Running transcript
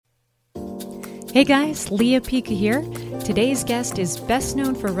Hey guys, Leah Pika here. Today's guest is best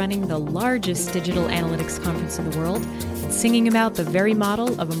known for running the largest digital analytics conference in the world and singing about the very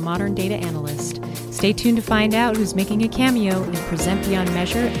model of a modern data analyst. Stay tuned to find out who's making a cameo in Present Beyond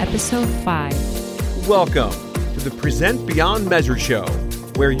Measure, Episode 5. Welcome to the Present Beyond Measure show,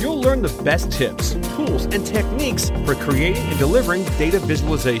 where you'll learn the best tips, tools, and techniques for creating and delivering data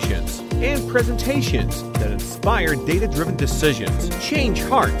visualizations and presentations that inspire data-driven decisions, change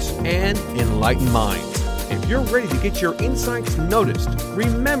hearts, and enlighten minds. If you're ready to get your insights noticed,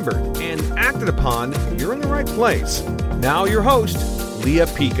 remembered, and acted upon, you're in the right place. Now your host, Leah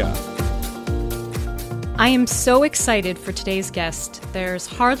Pika. I am so excited for today's guest. There's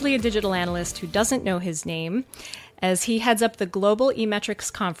hardly a digital analyst who doesn't know his name, as he heads up the global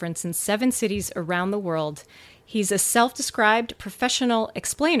eMetrics conference in 7 cities around the world. He's a self-described professional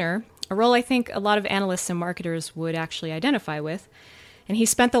explainer, a role I think a lot of analysts and marketers would actually identify with. And he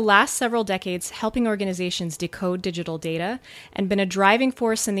spent the last several decades helping organizations decode digital data and been a driving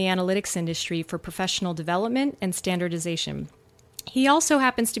force in the analytics industry for professional development and standardization. He also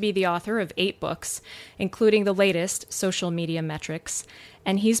happens to be the author of 8 books, including the latest, Social Media Metrics,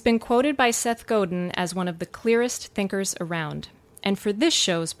 and he's been quoted by Seth Godin as one of the clearest thinkers around. And for this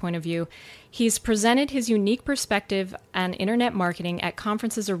show's point of view, he's presented his unique perspective on internet marketing at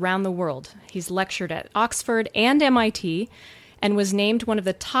conferences around the world. He's lectured at Oxford and MIT and was named one of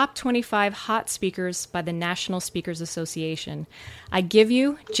the top 25 hot speakers by the National Speakers Association. I give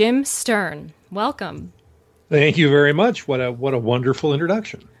you Jim Sterne. Welcome. Thank you very much. What a wonderful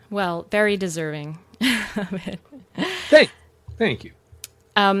introduction. Well, very deserving of it. Thank you.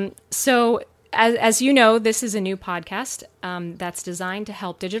 So, as you know, this is a new podcast that's designed to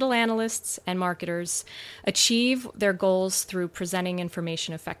help digital analysts and marketers achieve their goals through presenting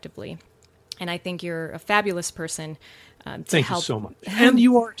information effectively. And I think you're a fabulous person to help. Thank you so much. And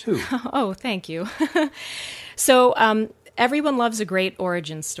you are too. Oh, thank you. So, everyone loves a great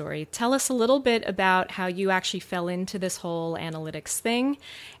origin story. Tell us a little bit about how you actually fell into this whole analytics thing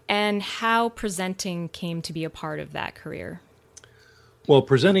and how presenting came to be a part of that career. Well,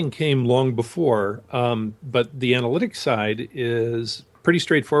 presenting came long before, but the analytics side is pretty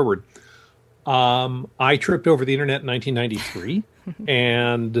straightforward. I tripped over the internet in 1993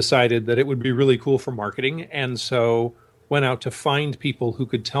 and decided that it would be really cool for marketing, and so went out to find people who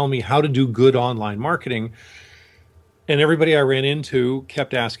could tell me how to do good online marketing. And everybody I ran into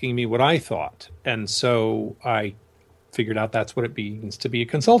kept asking me what I thought. And so I figured out that's what it means to be a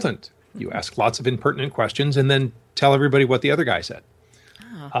consultant. You ask lots of impertinent questions and then tell everybody what the other guy said.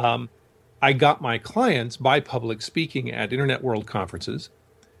 Oh. I got my clients by public speaking at Internet World conferences.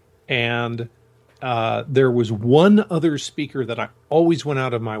 And there was one other speaker that I always went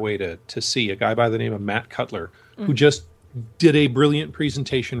out of my way to see, a guy by the name of Matt Cutler, who just did a brilliant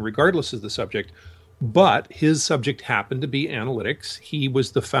presentation regardless of the subject. But his subject happened to be analytics. He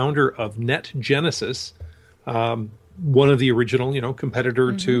was the founder of NetGenesis, one of the original,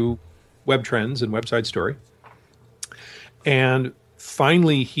 competitor to Web Trends and Website Story. And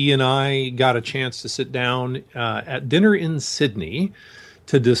finally, he and I got a chance to sit down at dinner in Sydney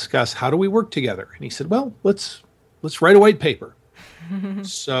to discuss how do we work together. And he said, well, let's write a white paper.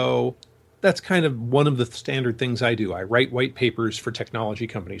 So that's kind of one of the standard things I do. I write white papers for technology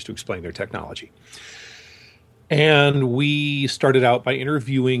companies to explain their technology. And we started out by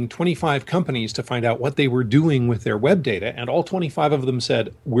interviewing 25 companies to find out what they were doing with their web data. And all 25 of them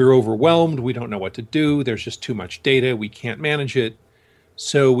said, we're overwhelmed. We don't know what to do. There's just too much data. We can't manage it.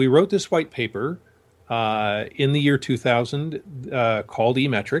 So we wrote this white paper in the year 2000 called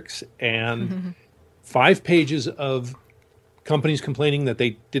eMetrics, and 5 pages of companies complaining that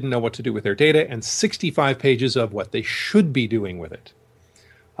they didn't know what to do with their data, and 65 pages of what they should be doing with it.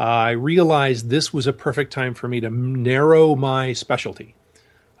 I realized this was a perfect time for me to narrow my specialty.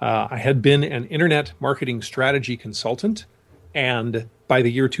 I had been an internet marketing strategy consultant, and by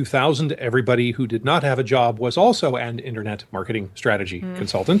the year 2000, everybody who did not have a job was also an internet marketing strategy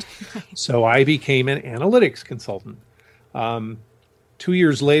consultant. So I became an analytics consultant. 2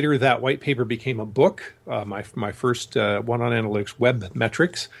 years later, that white paper became a book, my first one on analytics, Web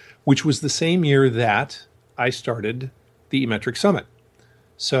Metrics, which was the same year that I started the eMetrics Summit.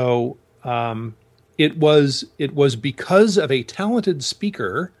 So it was because of a talented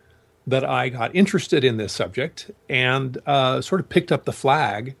speaker that I got interested in this subject and sort of picked up the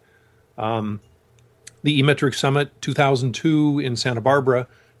flag. The eMetrics Summit 2002 in Santa Barbara,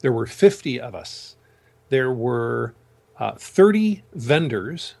 there were 50 of us. There were 30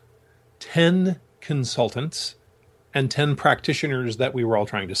 vendors, 10 consultants, and 10 practitioners that we were all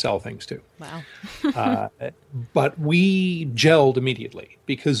trying to sell things to. Wow. But we gelled immediately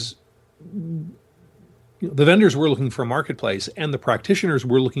because the vendors were looking for a marketplace, and the practitioners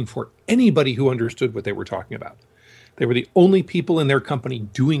were looking for anybody who understood what they were talking about. They were the only people in their company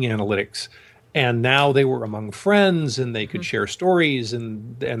doing analytics, and now they were among friends, and they could share stories,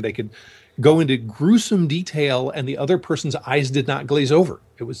 and they could go into gruesome detail, and the other person's eyes did not glaze over.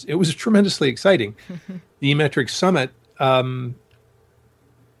 It was tremendously exciting. The eMetrics Summit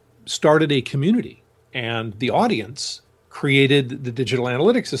started a community, and the audience created the Digital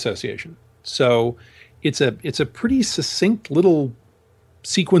Analytics Association. So it's a pretty succinct little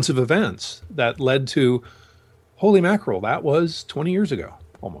sequence of events that led to, holy mackerel, that was 20 years ago,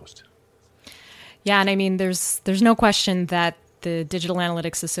 almost. Yeah, and I mean, there's no question that the Digital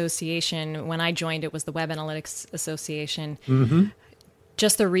Analytics Association, when I joined, it was the Web Analytics Association. Mm-hmm.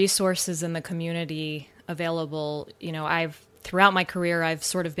 Just the resources in the community available. Throughout my career, I've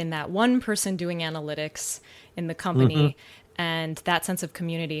sort of been that one person doing analytics in the company. And that sense of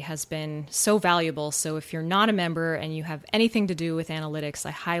community has been so valuable. So if you're not a member and you have anything to do with analytics,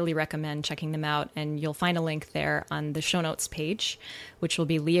 I highly recommend checking them out. And you'll find a link there on the show notes page, which will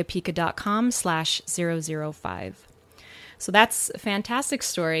be leahpica.com/005. So that's a fantastic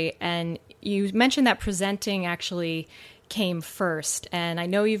story. And you mentioned that presenting actually came first. And I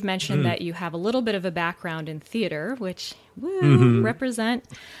know you've mentioned that you have a little bit of a background in theater, which represent.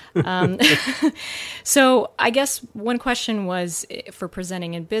 So I guess one question was, for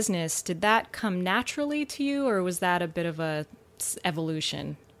presenting in business, did that come naturally to you, or was that a bit of a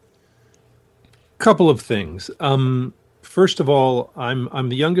evolution? Couple of things. First of all, I'm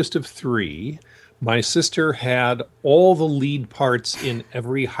the youngest of three. My sister had all the lead parts in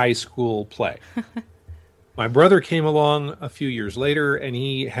every high school play. My brother came along a few years later, and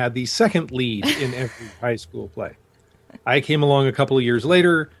he had the second lead in every high school play. I came along a couple of years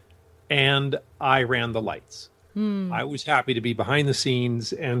later, and I ran the lights. I was happy to be behind the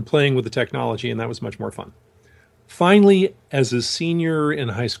scenes and playing with the technology, and that was much more fun. Finally, as a senior in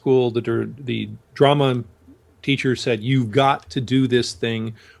high school, the drama teacher said, "You've got to do this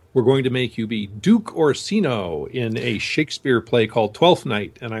thing. We're going to make you be Duke Orsino in a Shakespeare play called Twelfth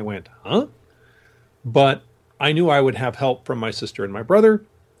Night." And I went, huh? But I knew I would have help from my sister and my brother.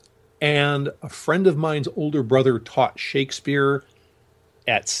 And a friend of mine's older brother taught Shakespeare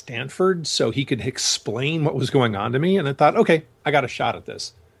at Stanford, so he could explain what was going on to me. And I thought, okay, I got a shot at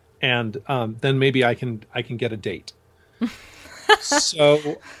this. And then maybe I can get a date.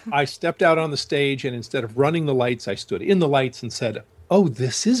 So I stepped out on the stage, and instead of running the lights, I stood in the lights and said, "Oh,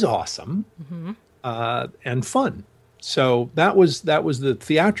 this is awesome and fun." So that was the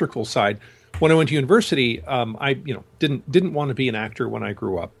theatrical side. When I went to university, I didn't want to be an actor when I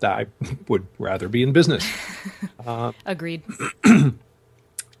grew up. I would rather be in business. Agreed.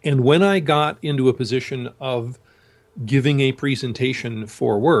 And when I got into a position of giving a presentation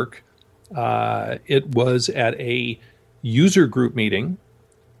for work, it was at a user group meeting,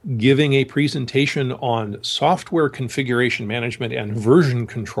 giving a presentation on software configuration management and version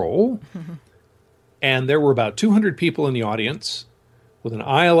control. And there were about 200 people in the audience, with an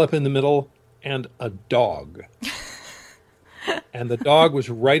aisle up in the middle and a dog. And the dog was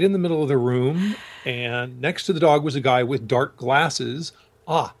right in the middle of the room, and next to the dog was a guy with dark glasses.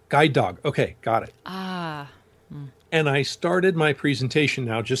 Guide dog. Okay, got it. And I started my presentation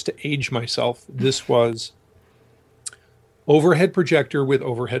now, just to age myself. This was overhead projector with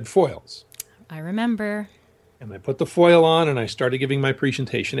overhead foils. I remember. And I put the foil on, and I started giving my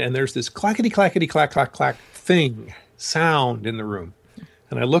presentation, and there's this clackety, clackety, clack, clack, clack sound in the room.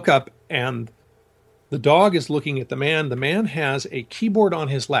 And I look up, and the dog is looking at the man. The man has a keyboard on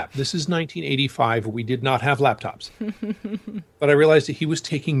his lap. This is 1985. We did not have laptops. But I realized that he was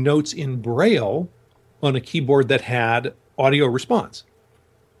taking notes in Braille on a keyboard that had audio response.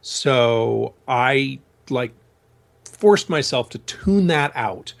 So I forced myself to tune that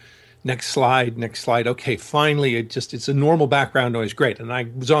out. Next slide. Okay, finally, it's a normal background noise. Great. And I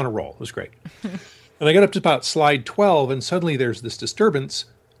was on a roll. It was great. And I got up to about slide 12, and suddenly there's this disturbance.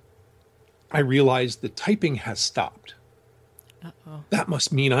 I realized the typing has stopped. Uh-oh. That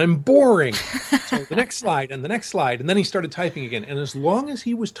must mean I'm boring. So the next slide, and then he started typing again. And as long as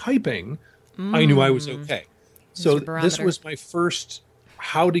he was typing, I knew I was okay. So this was my first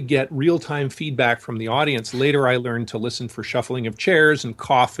how to get real-time feedback from the audience. Later, I learned to listen for shuffling of chairs and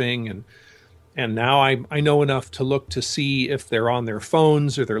coughing, and now I know enough to look to see if they're on their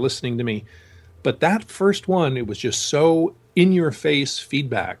phones or they're listening to me. But that first one, it was just so in-your-face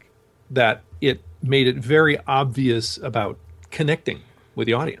feedback that it made it very obvious about connecting with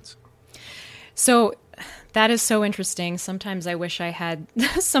the audience. So that is so interesting. Sometimes I wish I had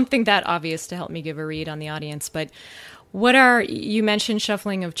something that obvious to help me give a read on the audience. But You mentioned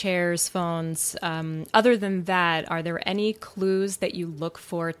shuffling of chairs, phones. Other than that, are there any clues that you look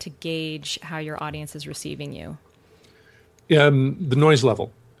for to gauge how your audience is receiving you? The noise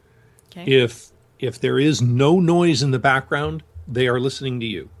level. Okay. If there is no noise in the background, they are listening to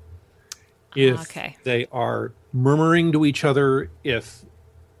you. If they are murmuring to each other, if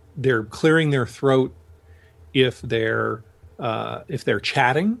they're clearing their throat, if they're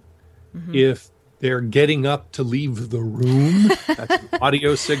chatting, if they're getting up to leave the room, that's an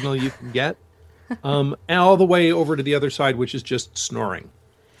audio signal you can get, and all the way over to the other side, which is just snoring.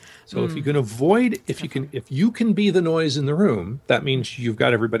 So if you can avoid, if you can be the noise in the room, that means you've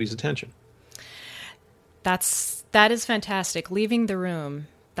got everybody's attention. That is fantastic. Leaving the room.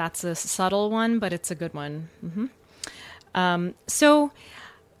 That's a subtle one, but it's a good one. So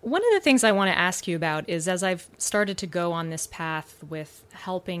one of the things I want to ask you about is, as I've started to go on this path with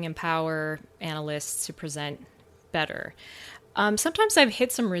helping empower analysts to present better, sometimes I've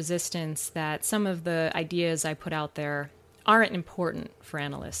hit some resistance that some of the ideas I put out there aren't important for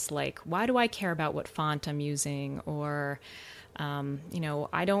analysts. Like, why do I care about what font I'm using? Or,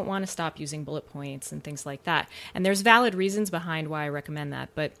 I don't want to stop using bullet points and things like that. And there's valid reasons behind why I recommend that.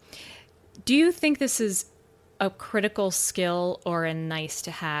 But do you think this is a critical skill or a nice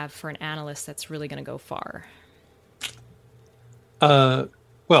to have for an analyst that's really going to go far?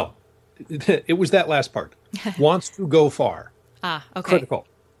 Well, it was that last part. Wants to go far. Okay. Critical.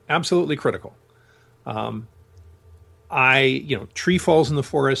 Absolutely critical. Tree falls in the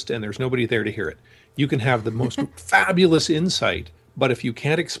forest and there's nobody there to hear it. You can have the most fabulous insight, but if you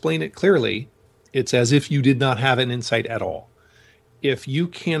can't explain it clearly, it's as if you did not have an insight at all. If you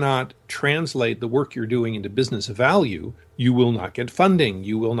cannot translate the work you're doing into business value, you will not get funding,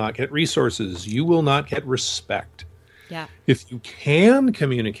 you will not get resources, you will not get respect. Yeah. If you can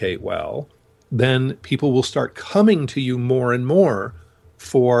communicate well, then people will start coming to you more and more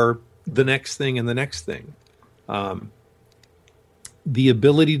for the next thing and the next thing. The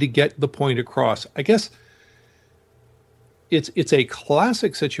ability to get the point across. I guess it's a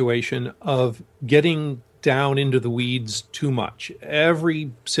classic situation of getting down into the weeds too much.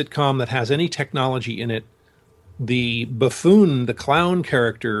 Every sitcom that has any technology in it, the buffoon, the clown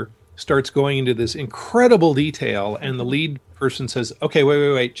character, starts going into this incredible detail, and the lead person says, "Okay,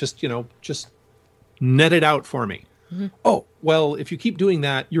 wait, just net it out for me." Mm-hmm. Oh, well, if you keep doing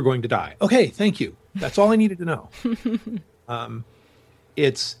that, you're going to die. Okay, thank you. That's all I needed to know.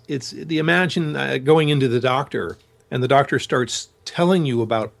 It's imagine going into the doctor, and the doctor starts telling you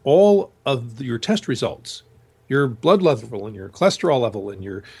about all of your test results, your blood level and your cholesterol level and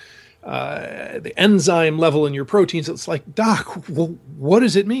your the enzyme level in your proteins. It's like, Doc, well, what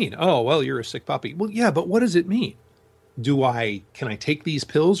does it mean? Oh, well, you're a sick puppy. Well, yeah, but what does it mean? Can I take these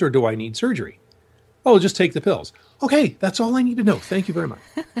pills or do I need surgery? Oh, just take the pills. Okay, that's all I need to know. Thank you very much.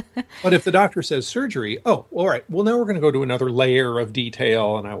 But if the doctor says surgery, oh, all right, well, now we're going to go to another layer of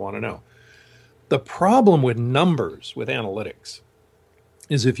detail, and I want to know. The problem with numbers, with analytics,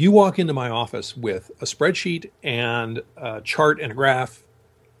 is if you walk into my office with a spreadsheet and a chart and a graph,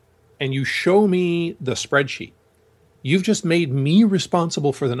 and you show me the spreadsheet, you've just made me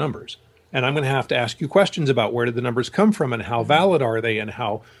responsible for the numbers. And I'm going to have to ask you questions about where did the numbers come from and how valid are they and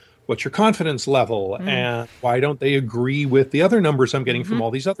what's your confidence level and why don't they agree with the other numbers I'm getting from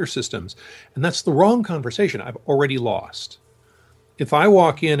all these other systems? And that's the wrong conversation. I've already lost. If I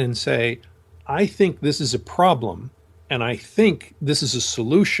walk in and say, I think this is a problem and I think this is a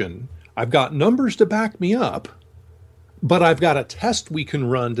solution, I've got numbers to back me up, but I've got a test we can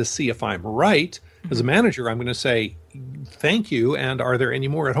run to see if I'm right. As a manager, I'm going to say, thank you, and are there any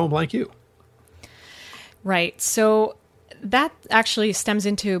more at home like you? Right. So that actually stems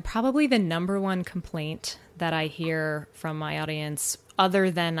into probably the number one complaint that I hear from my audience,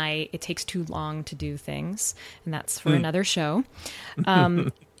 other than it takes too long to do things, and that's for another show,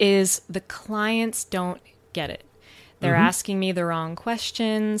 is the clients don't get it. They're asking me the wrong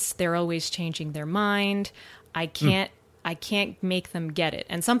questions. They're always changing their mind. I can't make them get it.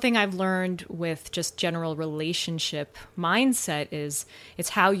 And something I've learned with just general relationship mindset is it's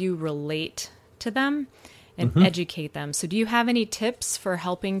how you relate to them and educate them. So do you have any tips for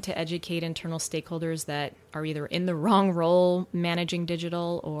helping to educate internal stakeholders that are either in the wrong role managing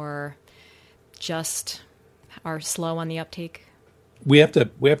digital or just are slow on the uptake? We have to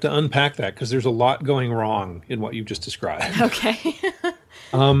unpack that because there's a lot going wrong in what you've just described. Okay.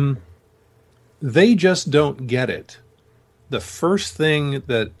 They just don't get it. The first thing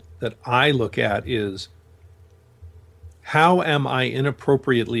that I look at is, how am I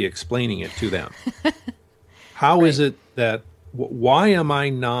inappropriately explaining it to them? How is it that, why am I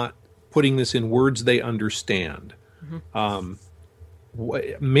not putting this in words they understand?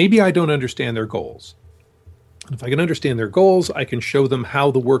 Maybe I don't understand their goals. If I can understand their goals, I can show them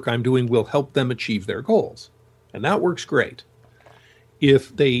how the work I'm doing will help them achieve their goals. And that works great.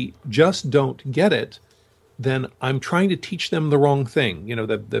 If they just don't get it, then I'm trying to teach them the wrong thing. You know,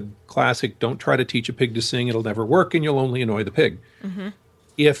 the classic, don't try to teach a pig to sing, it'll never work, and you'll only annoy the pig.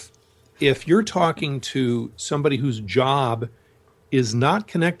 If you're talking to somebody whose job is not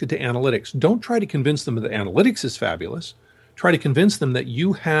connected to analytics, don't try to convince them that analytics is fabulous. Try to convince them that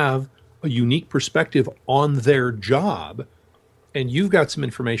you have a unique perspective on their job, and you've got some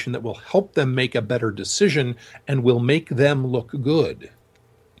information that will help them make a better decision and will make them look good.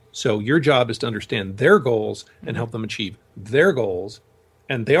 So your job is to understand their goals and help them achieve their goals.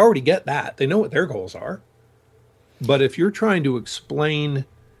 And they already get that. They know what their goals are. But if you're trying to explain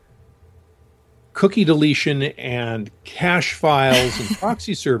cookie deletion and cache files and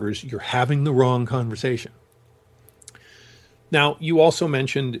proxy servers, you're having the wrong conversation. Now, you also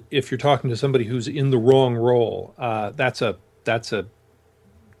mentioned if you're talking to somebody who's in the wrong role, that's a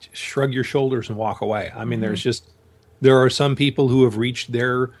shrug your shoulders and walk away. I mean, there are some people who have reached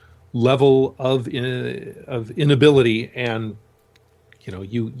their level of inability, and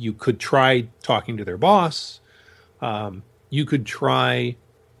you could try talking to their boss. You could try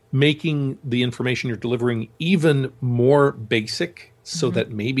making the information you're delivering even more basic so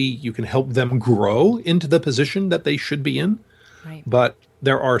that maybe you can help them grow into the position that they should be in. Right. But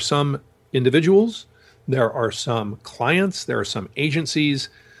there are some individuals, there are some clients, there are some agencies,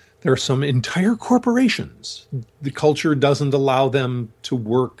 there are some entire corporations. The culture doesn't allow them to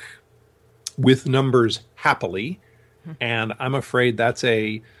work with numbers happily. And I'm afraid that's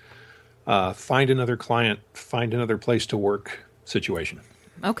a find another client, find another place to work situation.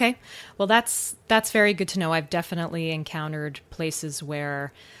 Okay. Well, that's very good to know. I've definitely encountered places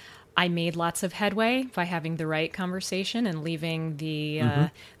where I made lots of headway by having the right conversation and leaving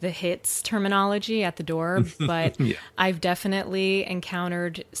the hits terminology at the door. But I've definitely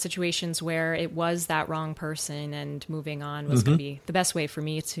encountered situations where it was that wrong person, and moving on was going to be the best way for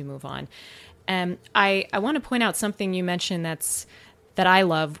me to move on. And I want to point out something you mentioned that I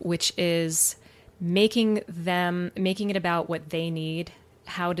love, which is making it about what they need.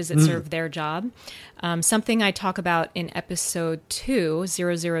 How does it serve their job? Something I talk about in episode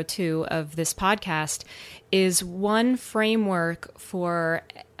 002 of this podcast is one framework for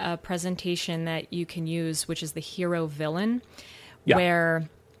a presentation that you can use, which is the hero villain, where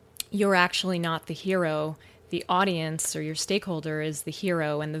you're actually not the hero. The audience or your stakeholder is the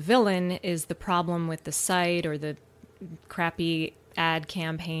hero, and the villain is the problem with the site or the crappy ad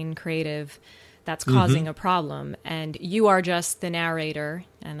campaign creative that's causing a problem. And you are just the narrator,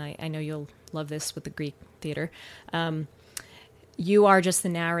 and I know you'll love this with the Greek theater. You are just the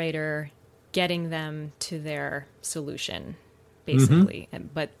narrator getting them to their solution, basically.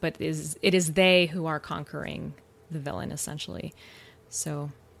 But it is they who are conquering the villain, essentially. So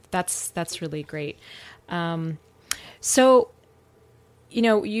that's really great. So,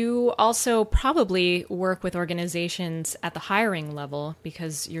 you also probably work with organizations at the hiring level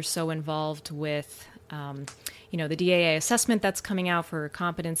because you're so involved with, the DAA assessment that's coming out for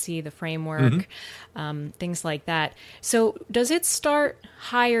competency, the framework, things like that. So does it start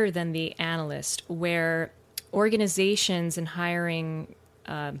higher than the analyst, where organizations and hiring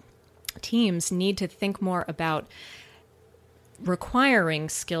teams need to think more about requiring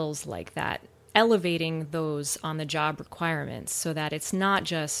skills like that, elevating those on the job requirements so that it's not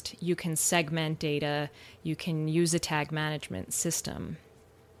just you can segment data, you can use a tag management system?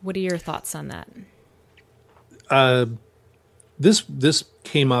 What are your thoughts on that? This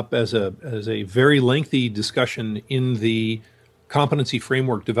came up as a very lengthy discussion in the competency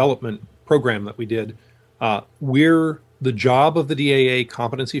framework development program that we did, where the job of the DAA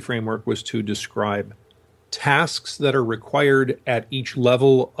competency framework was to describe tasks that are required at each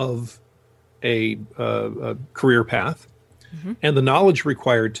level of a career path, and the knowledge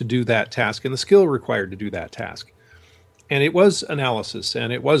required to do that task and the skill required to do that task. And it was analysis,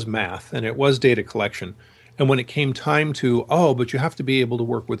 and it was math, and it was data collection. And when it came time to, but you have to be able to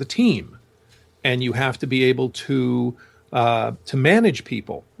work with a team, and you have to be able to manage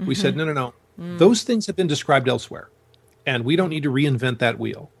people, we said, no. Those things have been described elsewhere, and we don't need to reinvent that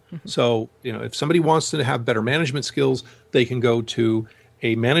wheel. So, if somebody wants to have better management skills, they can go to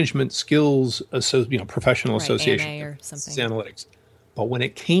a management skills, professional association, AMA or something. Analytics. But when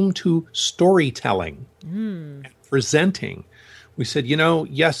it came to storytelling, and presenting, we said,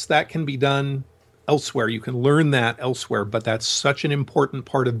 yes, that can be done elsewhere. You can learn that elsewhere, but that's such an important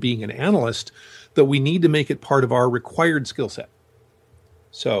part of being an analyst that we need to make it part of our required skill set.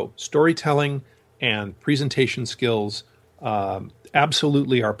 So storytelling and presentation skills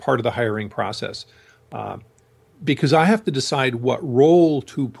absolutely are part of the hiring process. Because I have to decide what role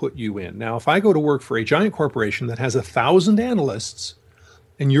to put you in. Now, if I go to work for a giant corporation that has 1,000 analysts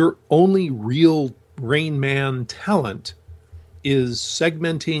and your only real Rain Man talent is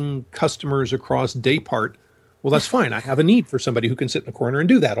segmenting customers across day part, well, that's fine. I have a need for somebody who can sit in the corner and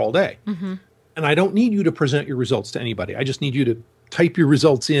do that all day. Mm-hmm. And I don't need you to present your results to anybody. I just need you to type your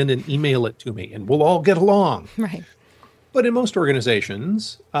results in and email it to me, and we'll all get along. Right. But in most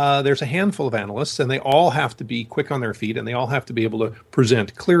organizations, there's a handful of analysts, and they all have to be quick on their feet, and they all have to be able to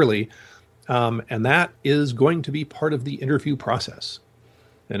present clearly. And that is going to be part of the interview process.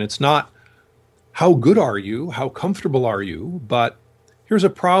 And it's not how good are you, how comfortable are you, but here's a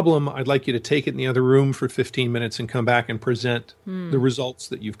problem. I'd like you to take it in the other room for 15 minutes and come back and present the results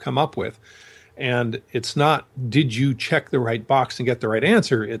that you've come up with. And it's not, did you check the right box and get the right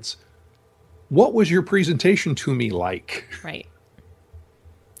answer? It's, what was your presentation to me like? Right.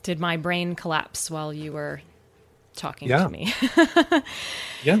 Did my brain collapse while you were talking Yeah. to me?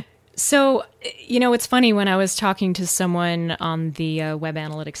 Yeah. So, it's funny, when I was talking to someone on the Web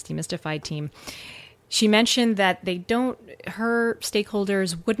Analytics Demystified team, she mentioned that her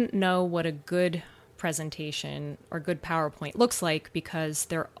stakeholders wouldn't know what a good presentation or good PowerPoint looks like because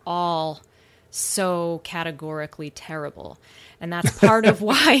they're all so categorically terrible. And that's part of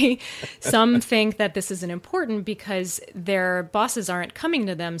why some think that this isn't important, because their bosses aren't coming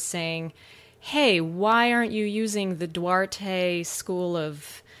to them saying, hey, why aren't you using the Duarte School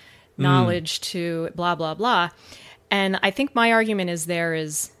of Knowledge to blah, blah, blah. And I think my argument is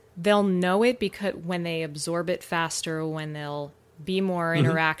they'll know it because when they absorb it faster, when they'll be more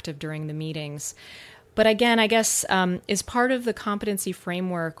interactive during the meetings. But again, I guess is part of the competency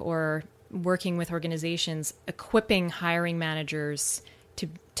framework or working with organizations, equipping hiring managers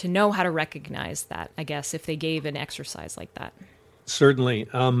to know how to recognize that, I guess, if they gave an exercise like that. Certainly.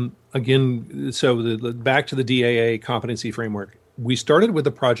 Again, so back to the DAA competency framework. We started with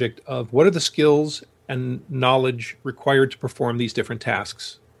a project of what are the skills and knowledge required to perform these different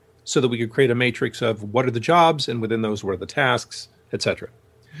tasks, so that we could create a matrix of what are the jobs, and within those, what are the tasks, etc.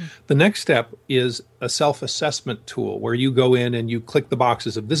 The next step is a self-assessment tool where you go in and you click the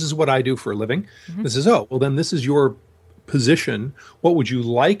boxes of, this is what I do for a living. This is, then this is your position. What would you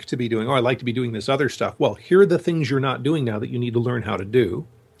like to be doing? Oh, I'd like to be doing this other stuff. Well, here are the things you're not doing now that you need to learn how to do.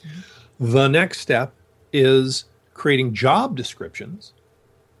 The next step is creating job descriptions.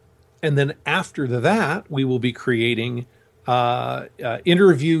 And then after that, we will be creating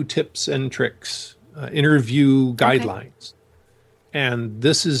interview tips and tricks, interview guidelines. And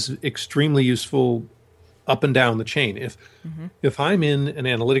this is extremely useful up and down the chain. If I'm in an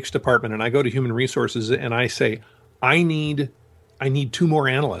analytics department and I go to human resources and I say, I need 2 more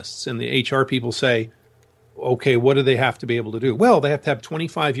analysts, and the HR people say, okay, what do they have to be able to do? Well, they have to have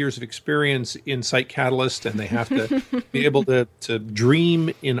 25 years of experience in Site Catalyst, and they have to be able to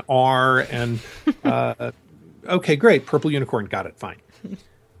dream in R. And okay, great, purple unicorn, got it, fine.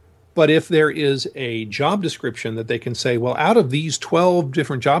 But if there is a job description that they can say, well, out of these 12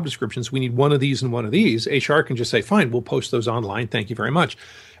 different job descriptions, we need one of these and one of these, HR can just say, fine, we'll post those online. Thank you very much.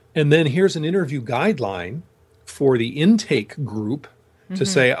 And then here's an interview guideline for the intake group to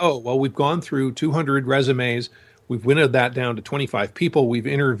say, oh, well, we've gone through 200 resumes. We've winnowed that down to 25 people. We've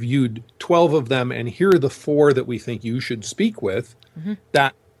interviewed 12 of them, and here are the 4 that we think you should speak with.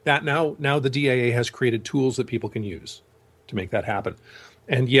 That now the DAA has created tools that people can use to make that happen.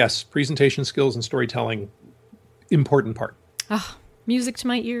 And yes, presentation skills and storytelling, important part. Oh, music to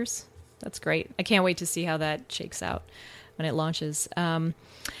my ears. That's great. I can't wait to see how that shakes out when it launches.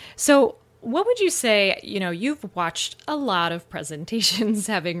 So what would you say, you've watched a lot of presentations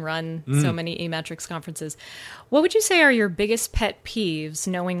having run so many eMetrics conferences. What would you say are your biggest pet peeves,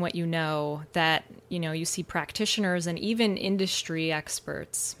 knowing what you know, that, you see practitioners and even industry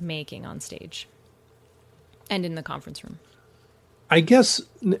experts making on stage and in the conference room? I guess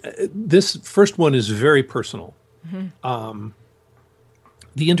this first one is very personal. The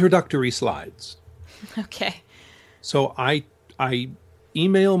introductory slides. Okay. So I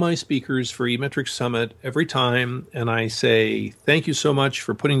email my speakers for eMetrics Summit every time, and I say, thank you so much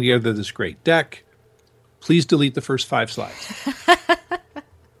for putting together this great deck. Please delete the first 5 slides.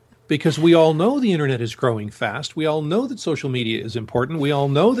 Because we all know the internet is growing fast. We all know that social media is important. We all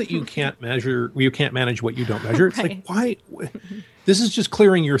know that you can't manage what you don't measure. It's Right. like, why? This is just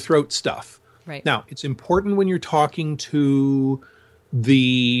clearing your throat stuff. Right. Now, it's important when you're talking to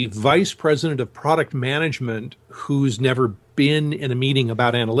the vice president of product management who's never been in a meeting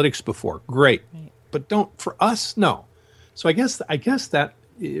about analytics before. Great. Right. But for us, no. So I guess that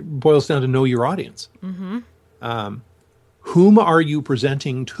it boils down to know your audience. Whom are you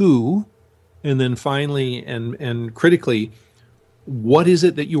presenting to? And then finally and critically, what is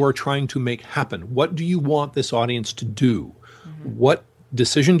it that you are trying to make happen? What do you want this audience to do? What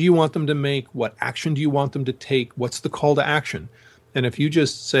decision do you want them to make? What action do you want them to take? What's the call to action? And if you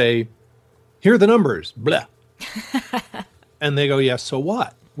just say, here are the numbers, blah, and they go, yes, so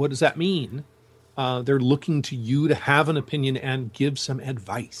what? What does that mean? They're looking to you to have an opinion and give some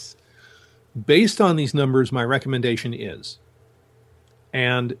advice. Based on these numbers, my recommendation is,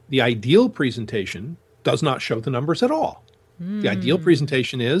 and the ideal presentation does not show the numbers at all. The ideal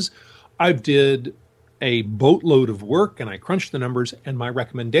presentation is, I did a boatload of work and I crunched the numbers, and my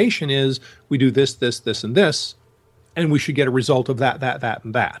recommendation is we do this, this, this, and this, and we should get a result of that, that, that,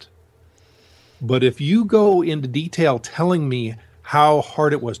 and that. But if you go into detail telling me how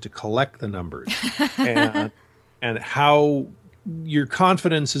hard it was to collect the numbers and how your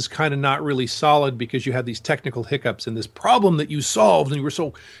confidence is kind of not really solid because you had these technical hiccups and this problem that you solved and you're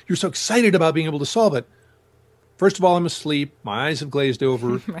so excited about being able to solve it. First of all, I'm asleep. My eyes have glazed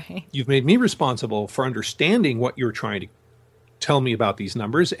over. Right. You've made me responsible for understanding what you're trying to tell me about these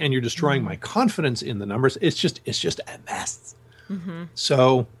numbers, and you're destroying my confidence in the numbers. It's just a mess.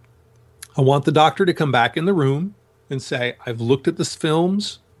 So I want the doctor to come back in the room and say, I've looked at the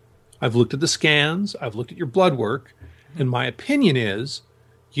films, I've looked at the scans, I've looked at your blood work, and my opinion is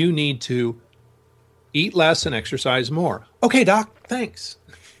you need to eat less and exercise more. Okay, doc, thanks.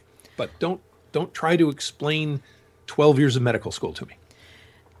 But don't try to explain 12 years of medical school to me.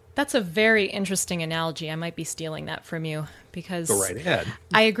 That's a very interesting analogy. I might be stealing that from you because Go right ahead.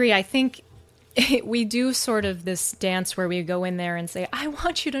 I agree. I think we do sort of this dance where we go in there and say, I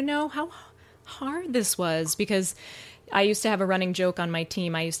want you to know how hard this was, because I used to have a running joke on my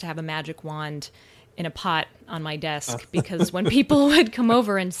team. I used to have a magic wand in a pot on my desk because when people would come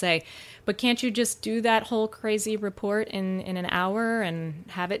over and say, but can't you just do that whole crazy report in an hour and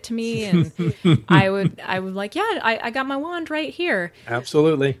have it to me? And I would like, yeah, I got my wand right here.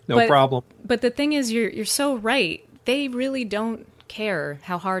 Absolutely. No problem. But the thing is, you're so right. They really don't care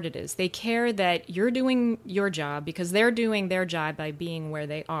how hard it is. They care that you're doing your job because they're doing their job by being where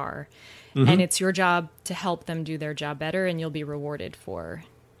they are. And it's your job to help them do their job better, and you'll be rewarded for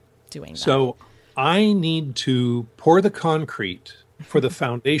doing that. So I need to pour the concrete for the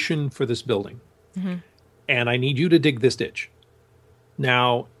foundation for this building. And I need you to dig this ditch.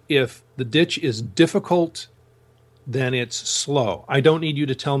 Now, if the ditch is difficult, then it's slow. I don't need you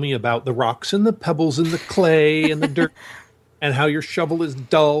to tell me about the rocks and the pebbles and the clay and the dirt and how your shovel is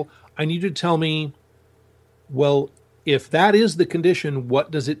dull. I need you to tell me, well, if that is the condition, what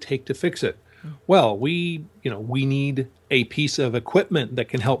does it take to fix it? Well, we need a piece of equipment that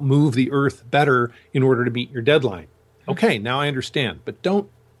can help move the earth better in order to meet your deadline. Okay, now I understand, but don't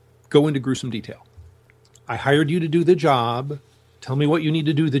go into gruesome detail. I hired you to do the job. Tell me what you need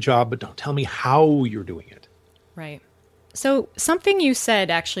to do the job, but don't tell me how you're doing it. Right. So something you said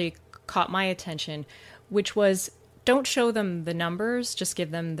actually caught my attention, which was don't show them the numbers, just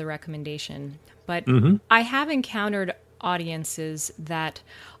give them the recommendation. But I have encountered audiences that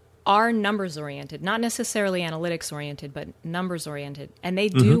are numbers oriented, not necessarily analytics oriented, but numbers oriented. And they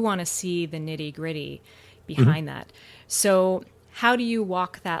do want to see the nitty gritty behind that. So how do you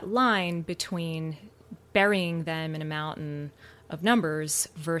walk that line between burying them in a mountain of numbers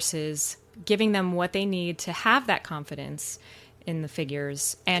versus giving them what they need to have that confidence in the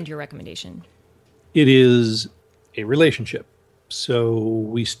figures and your recommendation? It is a relationship. So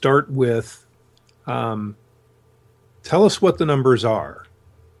we start with, tell us what the numbers are.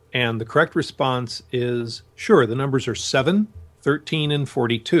 And the correct response is, sure, the numbers are 7, 13, and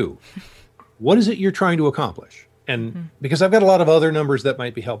 42. What is it you're trying to accomplish? And because I've got a lot of other numbers that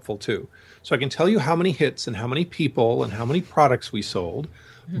might be helpful too. So I can tell you how many hits and how many people and how many products we sold.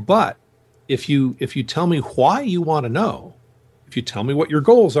 But if you tell me why you want to know, if you tell me what your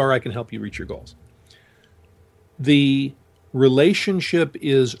goals are, I can help you reach your goals. The relationship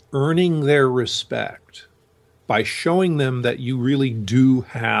is earning their respect by showing them that you really do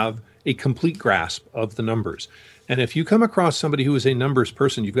have a complete grasp of the numbers. And if you come across somebody who is a numbers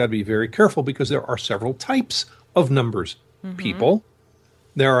person, you've got to be very careful because there are several types of numbers people.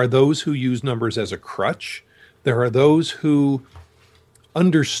 There are those who use numbers as a crutch. There are those who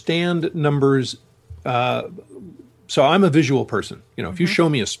understand numbers. So I'm a visual person. If you show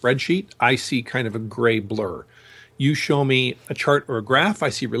me a spreadsheet, I see kind of a gray blur. You show me a chart or a graph, I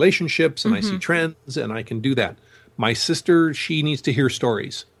see relationships and I see trends, and I can do that. My sister, she needs to hear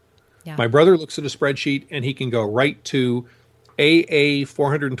stories. Yeah. My brother looks at a spreadsheet and he can go right to AA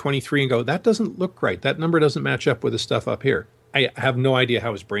 423 and go, that doesn't look right. That number doesn't match up with the stuff up here. I have no idea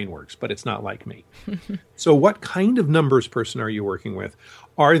how his brain works, but it's not like me. So what kind of numbers person are you working with?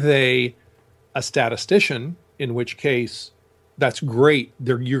 Are they a statistician, in which case that's great.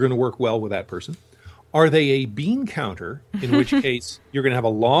 You're going to work well with that person. Are they a bean counter, in which case you're going to have a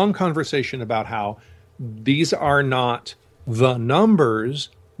long conversation about how these are not the numbers,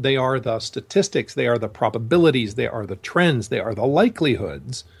 they are the statistics, they are the probabilities, they are the trends, they are the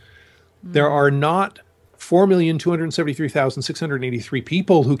likelihoods. There are not 4,273,683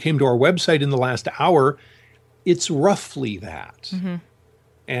 people who came to our website in the last hour. It's roughly that.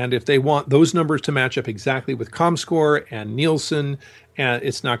 And if they want those numbers to match up exactly with ComScore and Nielsen, and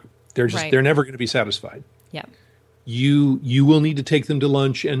it's not, they're never going to be satisfied. Yeah. You will need to take them to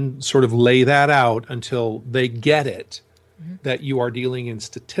lunch and sort of lay that out until they get it, that you are dealing in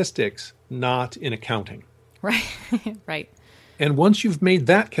statistics, not in accounting. Right. Right. And once you've made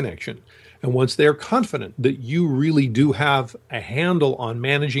that connection, and once they're confident that you really do have a handle on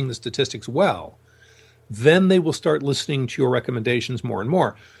managing the statistics well, then they will start listening to your recommendations more and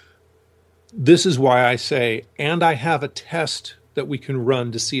more. This is why I say, and I have a test that we can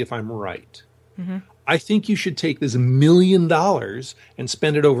run to see if I'm right. I think you should take this $1 million and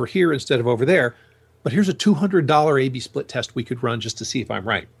spend it over here instead of over there. But here's a $200 A/B split test we could run just to see if I'm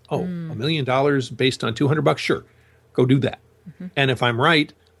right. Oh, $1 million based on $200? Sure, go do that. And if I'm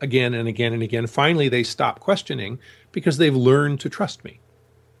right, again and again and again, finally they stop questioning because they've learned to trust me.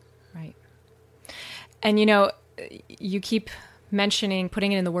 Right. And, you keep mentioning,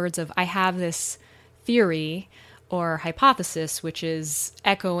 putting it in the words of, I have this theory or hypothesis, which is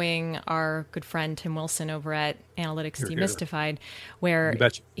echoing our good friend Tim Wilson over at Analytics Demystified, where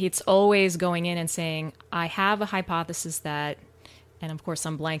it's always going in and saying, I have a hypothesis that, and of course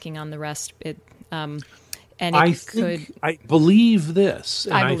I'm blanking on the rest, I believe this,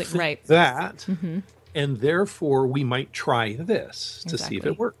 and I think right. that, and therefore we might try this to see if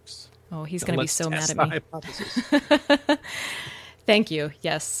it works. Oh, he's going to be so mad at me. Thank you.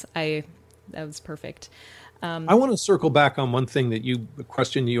 Yes, that was perfect. I want to circle back on one thing the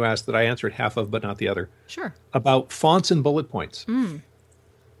question you asked that I answered half of, but not the other. Sure. About fonts and bullet points.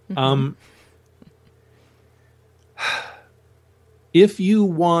 If you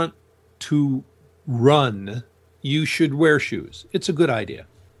want to run, you should wear shoes. It's a good idea.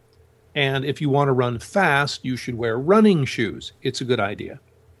 And if you want to run fast, you should wear running shoes. It's a good idea.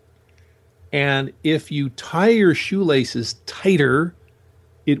 And if you tie your shoelaces tighter,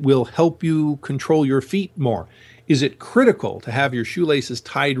 it will help you control your feet more. Is it critical to have your shoelaces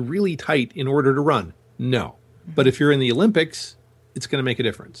tied really tight in order to run? No. But if you're in the Olympics, it's going to make a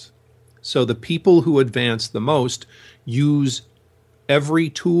difference. So the people who advance the most use every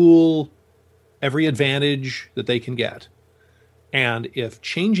tool, every advantage that they can get. And if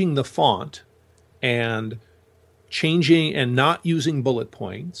changing the font and changing and not using bullet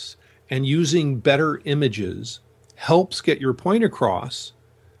points and using better images helps get your point across,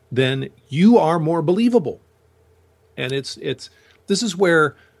 then you are more believable. And this is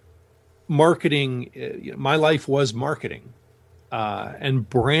where marketing, my life was marketing, and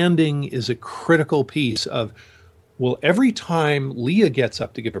branding is a critical piece of, well, every time Leah gets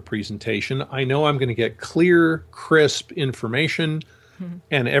up to give a presentation, I know I'm going to get clear, crisp information.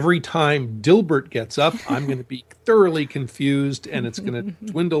 And every time Dilbert gets up, I'm going to be thoroughly confused and it's going to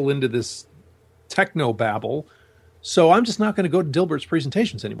dwindle into this techno babble. So I'm just not going to go to Dilbert's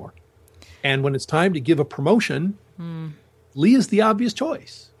presentations anymore. And when it's time to give a promotion, Leah's the obvious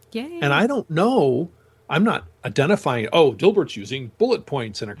choice. Yay. And I don't know, I'm not identifying, Dilbert's using bullet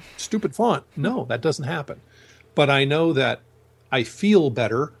points and a stupid font. No, that doesn't happen. But I know that I feel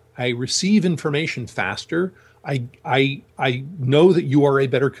better. I receive information faster. I know that you are a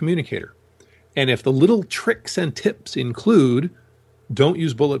better communicator. And if the little tricks and tips include, don't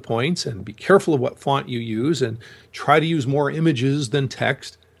use bullet points and be careful of what font you use and try to use more images than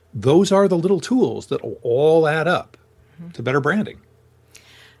text, those are the little tools that will all add up to better branding.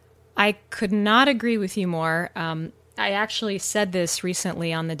 I could not agree with you more. I actually said this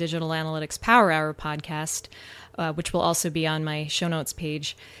recently on the Digital Analytics Power Hour podcast, which will also be on my show notes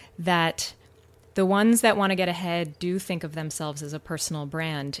page, that the ones that want to get ahead do think of themselves as a personal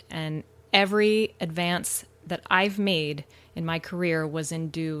brand. And every advance that I've made in my career was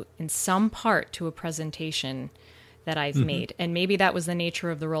due in some part to a presentation that I've made. And maybe that was the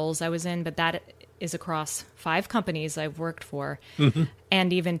nature of the roles I was in, but that is across 5 companies I've worked for,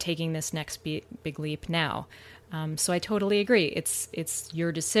 and even taking this next big leap now. So I totally agree. It's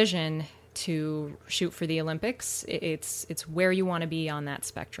your decision to shoot for the Olympics. It's where you want to be on that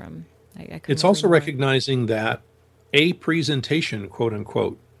spectrum. It's also recognizing that a presentation, quote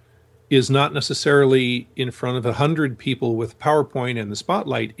unquote, is not necessarily in front of 100 people with PowerPoint and the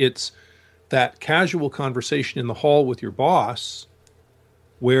spotlight. It's that casual conversation in the hall with your boss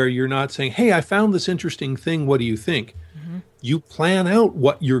where you're not saying, hey, I found this interesting thing. What do you think? Mm-hmm. You plan out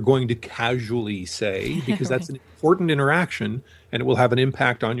what you're going to casually say because that's an important interaction and it will have an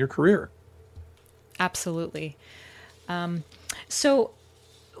impact on your career. Absolutely. So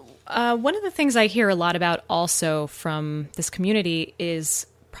one of the things I hear a lot about also from this community is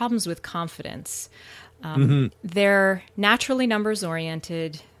problems with confidence. They're naturally numbers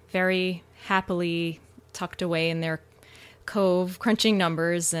oriented, very happily tucked away in their cove, crunching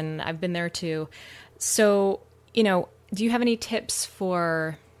numbers, and I've been there too. So, do you have any tips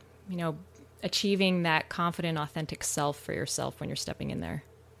for, achieving that confident, authentic self for yourself when you're stepping in there?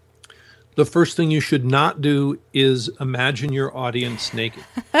 The first thing you should not do is imagine your audience naked.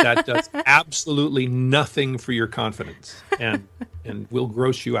 That does absolutely nothing for your confidence and will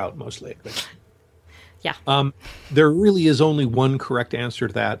gross you out most likely. Yeah. There really is only one correct answer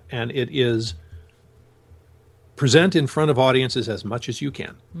to that, and it is present in front of audiences as much as you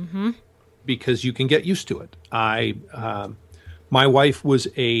can, because you can get used to it. My wife was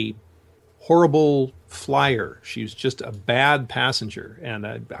a horrible flyer. She was just a bad passenger, and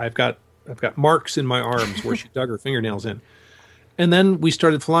I've got marks in my arms where she dug her fingernails in. And then we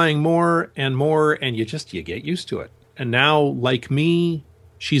started flying more and more, and you get used to it. And now, like me,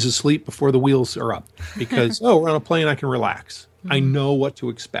 she's asleep before the wheels are up because, we're on a plane, I can relax. I know what to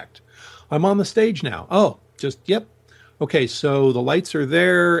expect. I'm on the stage now. Yep. Okay, so the lights are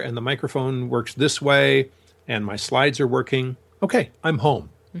there, and the microphone works this way, and my slides are working. Okay, I'm home.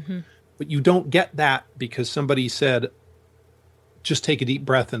 But you don't get that because somebody said, just take a deep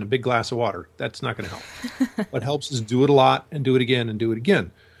breath and a big glass of water. That's not going to help. What helps is do it a lot and do it again and do it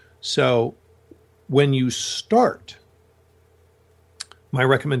again. So when you start, my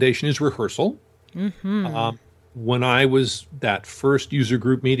recommendation is rehearsal. When I was that first user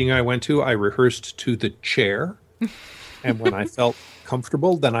group meeting I went to, I rehearsed to the chair. And when I felt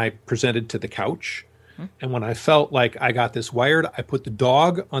comfortable, then I presented to the couch. And when I felt like I got this wired, I put the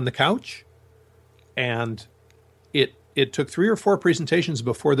dog on the couch. And it took 3 or 4 presentations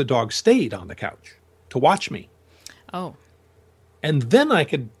before the dog stayed on the couch to watch me. Oh. And then I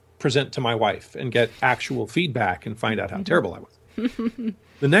could present to my wife and get actual feedback and find out how terrible I was.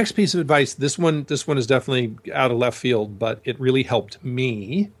 The next piece of advice, this one is definitely out of left field, but it really helped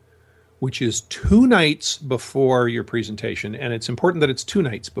me, which is 2 nights before your presentation. And it's important that it's 2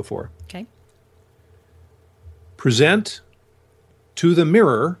 nights before. Okay. Present to the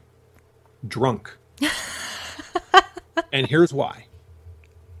mirror drunk. And here's why.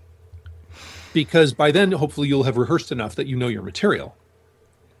 Because by then, hopefully, you'll have rehearsed enough that you know your material.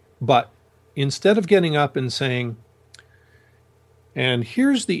 But instead of getting up and saying, and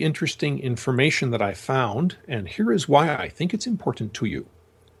here's the interesting information that I found, and here is why I think it's important to you.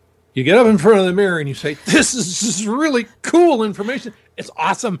 You get up in front of the mirror and you say, this is really cool information. It's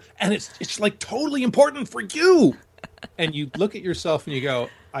awesome. And it's like totally important for you. And you look at yourself and you go,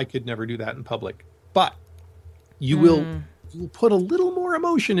 I could never do that in public. But you will put a little more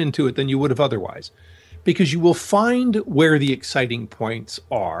emotion into it than you would have otherwise, because you will find where the exciting points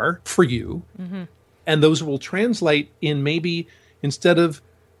are for you. And those will translate in maybe instead of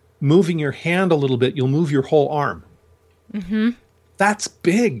moving your hand a little bit, you'll move your whole arm. That's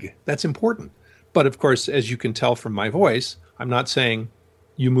big. That's important. But of course, as you can tell from my voice, I'm not saying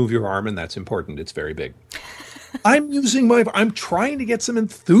you move your arm and that's important. It's very big. I'm trying to get some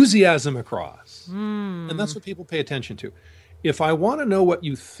enthusiasm across. And that's what people pay attention to. If I want to know what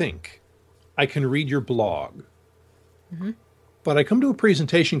you think, I can read your blog. But I come to a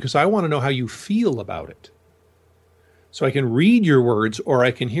presentation because I want to know how you feel about it. So I can read your words, or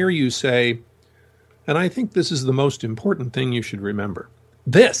I can hear you say, and I think this is the most important thing you should remember.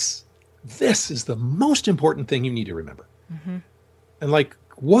 This is the most important thing you need to remember. And like,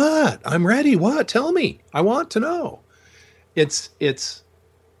 what? I'm ready. What? Tell me. I want to know.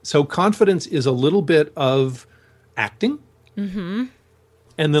 So confidence is a little bit of acting and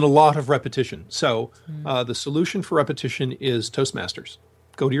then a lot of repetition. So the solution for repetition is Toastmasters.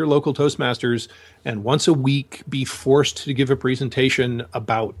 Go to your local Toastmasters and once a week be forced to give a presentation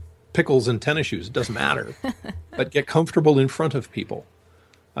about pickles and tennis shoes. It doesn't matter. But get comfortable in front of people.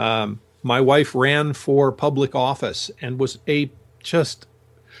 My wife ran for public office and was a just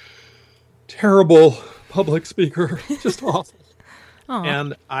terrible public speaker. Just awful. Aww.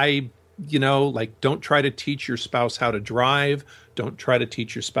 And I, don't try to teach your spouse how to drive. Don't try to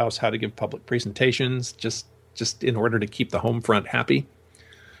teach your spouse how to give public presentations, just in order to keep the home front happy.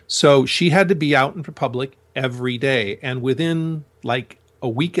 So she had to be out in public every day. And within like a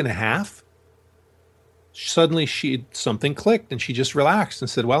week and a half, suddenly something clicked and she just relaxed and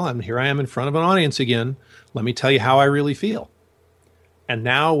said, well, I am in front of an audience again. Let me tell you how I really feel. And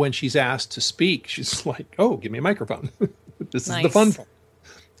now when she's asked to speak, she's like, oh, give me a microphone. This is the fun part.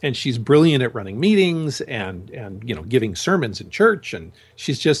 And she's brilliant at running meetings and giving sermons in church. And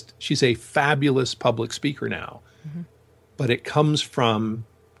she's a fabulous public speaker now. Mm-hmm. But it comes from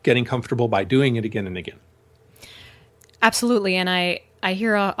getting comfortable by doing it again and again. Absolutely. And I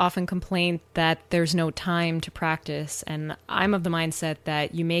hear often complaint that there's no time to practice. And I'm of the mindset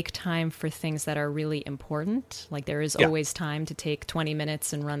that you make time for things that are really important. Like there is always time to take 20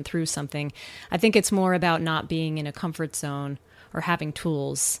 minutes and run through something. I think it's more about not being in a comfort zone or having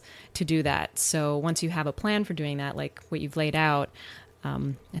tools to do that. So once you have a plan for doing that, like what you've laid out,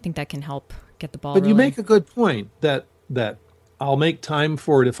 I think that can help get the ball rolling. But you make a good point that I'll make time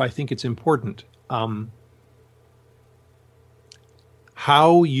for it if I think it's important.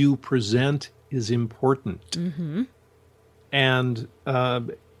 How you present is important. Mm-hmm. And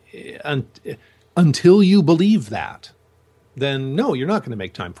until you believe that, then no, you're not going to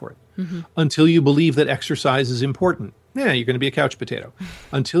make time for it. Mm-hmm. Until you believe that exercise is important, you're going to be a couch potato.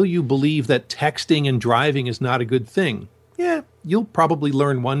 Until you believe that texting and driving is not a good thing, you'll probably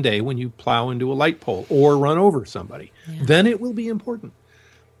learn one day when you plow into a light pole or run over somebody. Yeah. Then it will be important.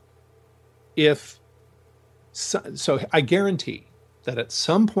 So I guarantee that at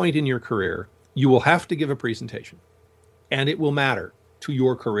some point in your career, you will have to give a presentation, and it will matter to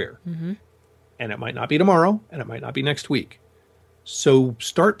your career. Mm-hmm. And it might not be tomorrow, and it might not be next week. So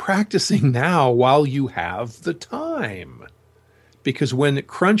start practicing now while you have the time. Because when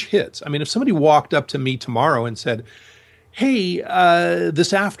crunch hits, if somebody walked up to me tomorrow and said, hey,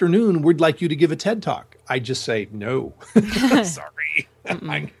 this afternoon, we'd like you to give a TED Talk, I'd just say, no, sorry.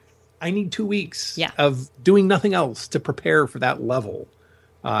 I need 2 weeks of doing nothing else to prepare for that level.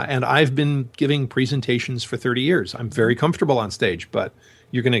 And I've been giving presentations for 30 years. I'm very comfortable on stage, but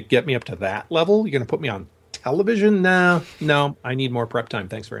you're going to get me up to that level? You're going to put me on television? No, I need more prep time.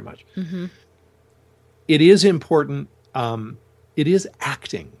 Thanks very much. Mm-hmm. It is important. It is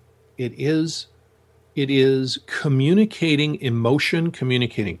acting. It is communicating emotion,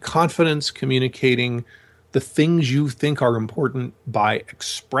 communicating confidence, communicating the things you think are important by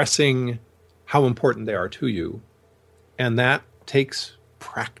expressing how important they are to you. And that takes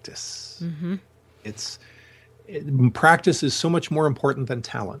practice. Mm-hmm. Practice is so much more important than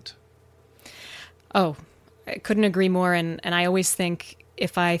talent. Oh, I couldn't agree more. And I always think,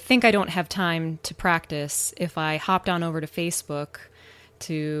 if I think I don't have time to practice, if I hopped on over to Facebook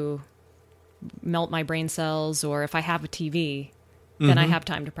to melt my brain cells, or if I have a TV, then I have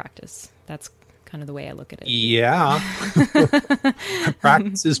time to practice. That's kind of the way I look at it. Yeah.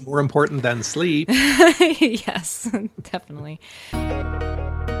 Practice is more important than sleep. Yes, definitely.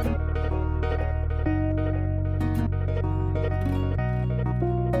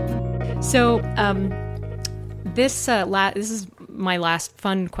 So this is my last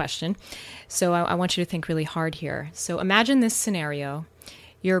fun question. So I want you to think really hard here. So imagine this scenario.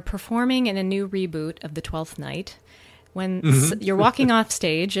 You're performing in a new reboot of The 12th Night when you're walking off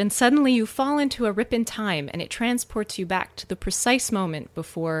stage and suddenly you fall into a rip in time and it transports you back to the precise moment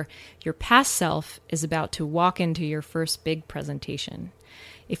before your past self is about to walk into your first big presentation.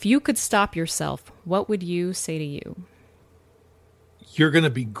 If you could stop yourself, what would you say to you? You're going to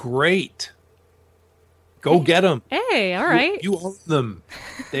be great. Go get them. Hey, all right. You own them.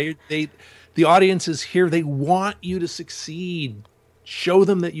 The audience is here. They want you to succeed. Show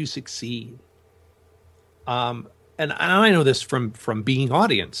them that you succeed. And I know this from being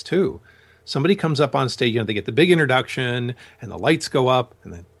audience too. Somebody comes up on stage, they get the big introduction and the lights go up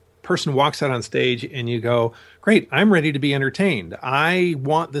and the person walks out on stage and you go, great, I'm ready to be entertained. I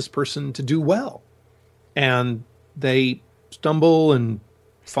want this person to do well. And they stumble and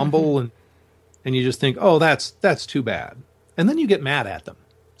fumble and you just think, oh, that's too bad. And then you get mad at them.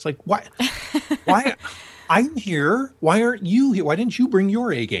 It's like, why I'm here. Why aren't you here? Why didn't you bring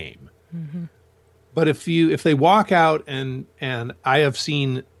your A game? Mm-hmm. But if they walk out and I have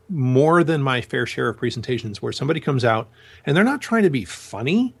seen more than my fair share of presentations where somebody comes out and they're not trying to be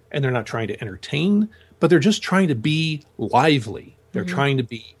funny and they're not trying to entertain, but they're just trying to be lively. They're trying to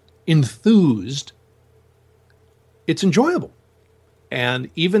be enthused. It's enjoyable. And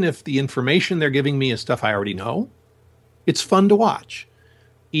even if the information they're giving me is stuff I already know, it's fun to watch.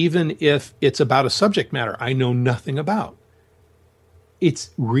 Even if it's about a subject matter I know nothing about.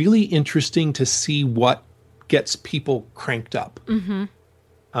 It's really interesting to see what gets people cranked up. Mm-hmm.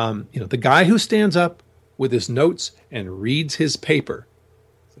 The guy who stands up with his notes and reads his paper,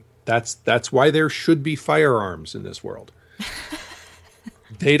 that's why there should be firearms in this world.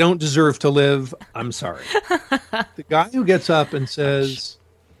 They don't deserve to live. I'm sorry. The guy who gets up and says,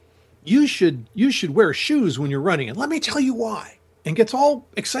 you should wear shoes when you're running, and let me tell you why, and gets all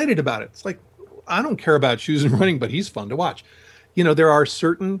excited about it. It's like, I don't care about shoes and running, but he's fun to watch. There are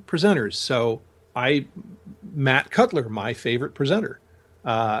certain presenters. So Matt Cutler, my favorite presenter,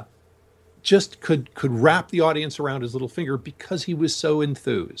 just could wrap the audience around his little finger because he was so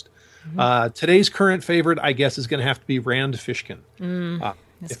enthused. Today's current favorite, I guess, is going to have to be Rand Fishkin.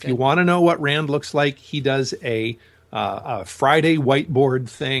 If you want to know what Rand looks like, he does a Friday whiteboard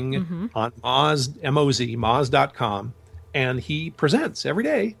thing on Moz.com, and he presents every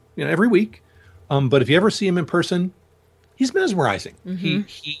day, every week. But if you ever see him in person, he's mesmerizing.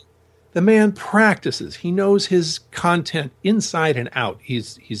 The man practices. He knows his content inside and out.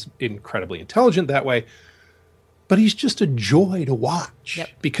 He's incredibly intelligent that way, but he's just a joy to watch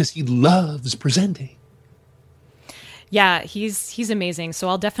because he loves presenting. Yeah, he's amazing. So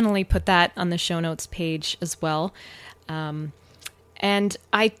I'll definitely put that on the show notes page as well. And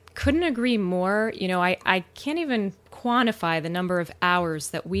I couldn't agree more. I can't even quantify the number of hours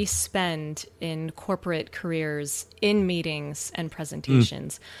that we spend in corporate careers, in meetings and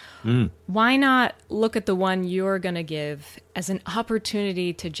presentations. Why not look at the one you're going to give as an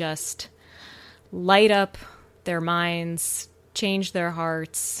opportunity to just light up their minds, change their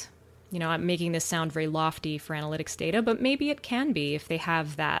hearts? I'm making this sound very lofty for analytics data, but maybe it can be if they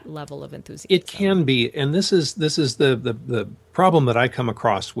have that level of enthusiasm. It can be, and this is the problem that I come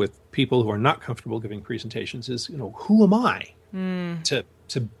across with people who are not comfortable giving presentations is, who am I to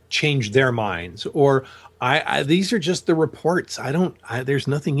change their minds? Or I these are just the reports. There's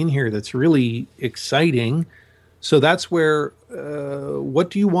nothing in here that's really exciting. So that's where, what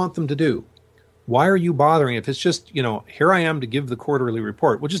do you want them to do? Why are you bothering? If it's just, here I am to give the quarterly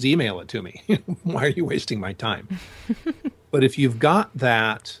report, well, just email it to me. Why are you wasting my time? But if you've got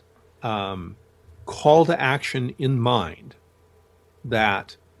that call to action in mind,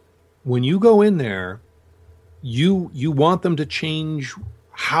 that when you go in there, you want them to change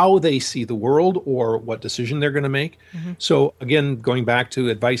how they see the world or what decision they're going to make. So again, going back to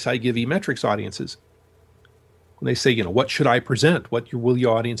advice I give eMetrics audiences, when they say, what should I present? What will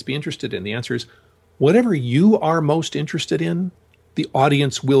your audience be interested in? The answer is, whatever you are most interested in, the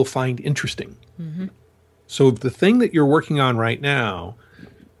audience will find interesting. So if the thing that you're working on right now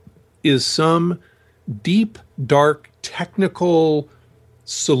is some deep, dark, technical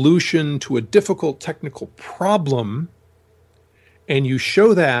solution to a difficult technical problem, and you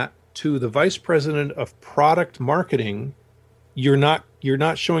show that to the vice president of product marketing, you're not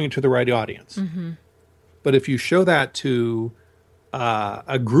showing it to the right audience. But if you show that to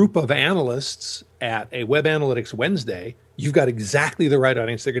a group of analysts at a Web Analytics Wednesday, you've got exactly the right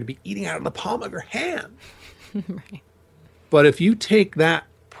audience. They're going to be eating out of the palm of your hand. Right. But if you take that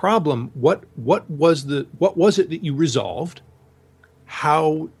problem, what was it that you resolved?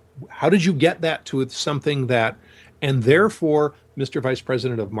 How did you get that to something that, and therefore, Mr. Vice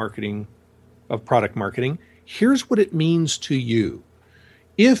President of Marketing, of Product Marketing, here's what it means to you.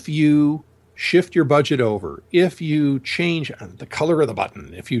 If you shift your budget over, if you change the color of the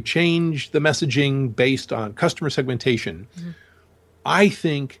button, if you change the messaging based on customer segmentation, I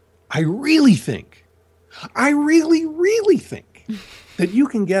really think that you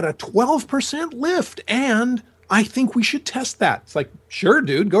can get a 12% lift, and I think we should test that. It's like, sure,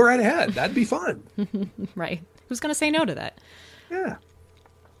 dude, go right ahead. That'd be fun. Right. Who's going to say no to that? Yeah.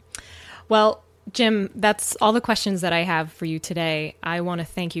 Well, Jim, that's all the questions that I have for you today. I want to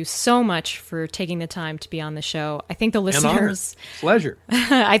thank you so much for taking the time to be on the show. I think the listeners... Pleasure.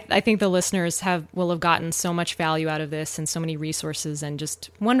 I think the listeners will have gotten so much value out of this and so many resources and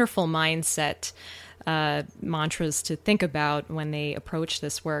just wonderful mindset mantras to think about when they approach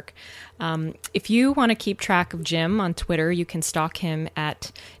this work. If you want to keep track of Jim on Twitter, you can stalk him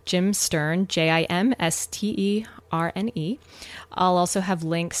at Jim Sterne, JimSterne. I'll also have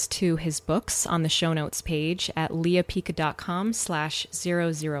links to his books on the show notes page at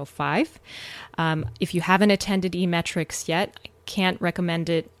leahpica.com/005. If you haven't attended eMetrics yet, I can't recommend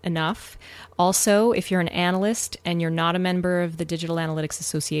it enough. Also, if you're an analyst and you're not a member of the Digital Analytics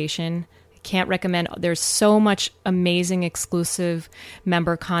Association, can't recommend. There's so much amazing exclusive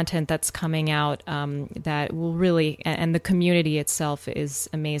member content that's coming out that will really, and the community itself is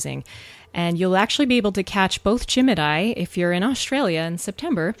amazing. And you'll actually be able to catch both Jim and I if you're in Australia in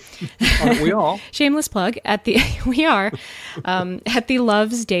September. Aren't we all? Shameless plug. We are at the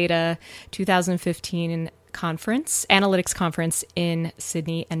Loves Data 2015 conference, analytics conference in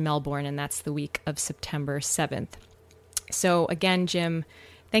Sydney and Melbourne, and that's the week of September 7th. So again, Jim,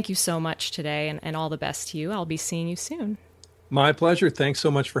 thank you so much today, and all the best to you. I'll be seeing you soon. My pleasure. Thanks so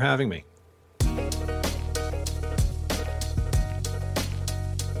much for having me.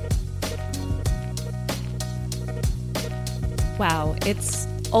 Wow, it's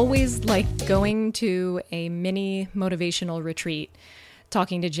always like going to a mini motivational retreat,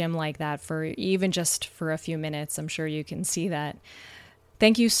 talking to Jim like that for even just for a few minutes. I'm sure you can see that.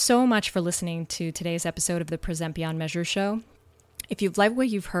 Thank you so much for listening to today's episode of the Present Beyond Measure show. If you've liked what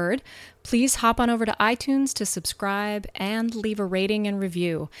you've heard, please hop on over to iTunes to subscribe and leave a rating and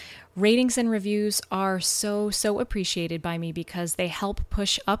review. Ratings and reviews are so appreciated by me because they help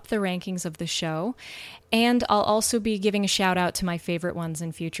push up the rankings of the show. And I'll also be giving a shout out to my favorite ones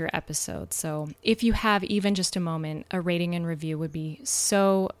in future episodes. So if you have even just a moment, a rating and review would be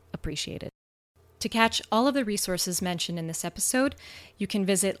so appreciated. To catch all of the resources mentioned in this episode, you can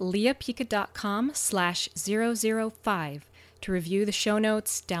visit leahpica.com/005 to review the show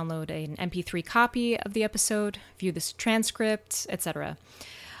notes, download an MP3 copy of the episode, view the transcript, etc.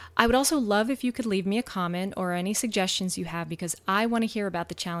 I would also love if you could leave me a comment or any suggestions you have because I want to hear about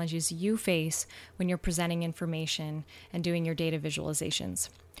the challenges you face when you're presenting information and doing your data visualizations.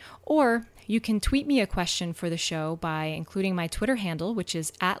 Or you can tweet me a question for the show by including my Twitter handle, which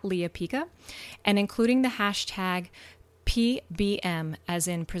is @LeahPica, and including the hashtag PBM, as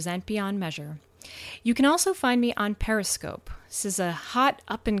in Present Beyond Measure. You can also find me on Periscope. This is a hot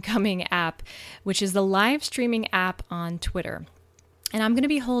up-and-coming app, which is the live streaming app on Twitter. And I'm going to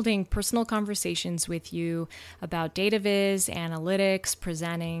be holding personal conversations with you about data viz, analytics,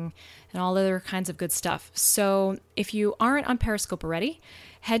 presenting, and all other kinds of good stuff. So if you aren't on Periscope already,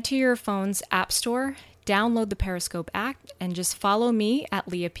 head to your phone's app store, download the Periscope app, and just follow me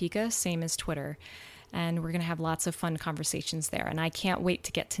 @LeahPica, same as Twitter. And we're going to have lots of fun conversations there. And I can't wait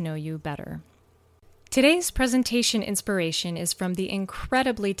to get to know you better. Today's presentation inspiration is from the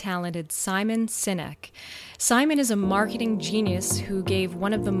incredibly talented Simon Sinek. Simon is a marketing genius who gave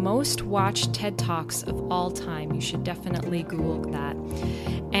one of the most watched TED Talks of all time. You should definitely Google that.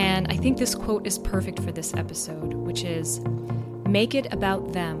 And I think this quote is perfect for this episode, which is, "Make it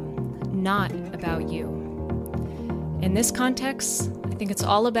about them, not about you." In this context, I think it's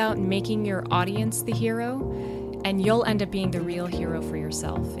all about making your audience the hero, and you'll end up being the real hero for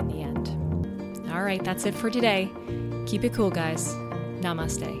yourself in the end. All right, that's it for today. Keep it cool, guys.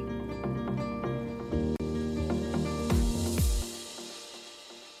 Namaste.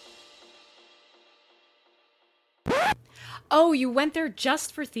 Oh, you went there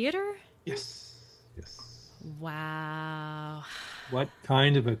just for theater? Yes. Wow. What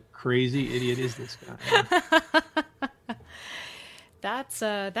kind of a crazy idiot is this guy? That's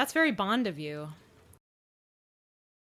very Bond of you.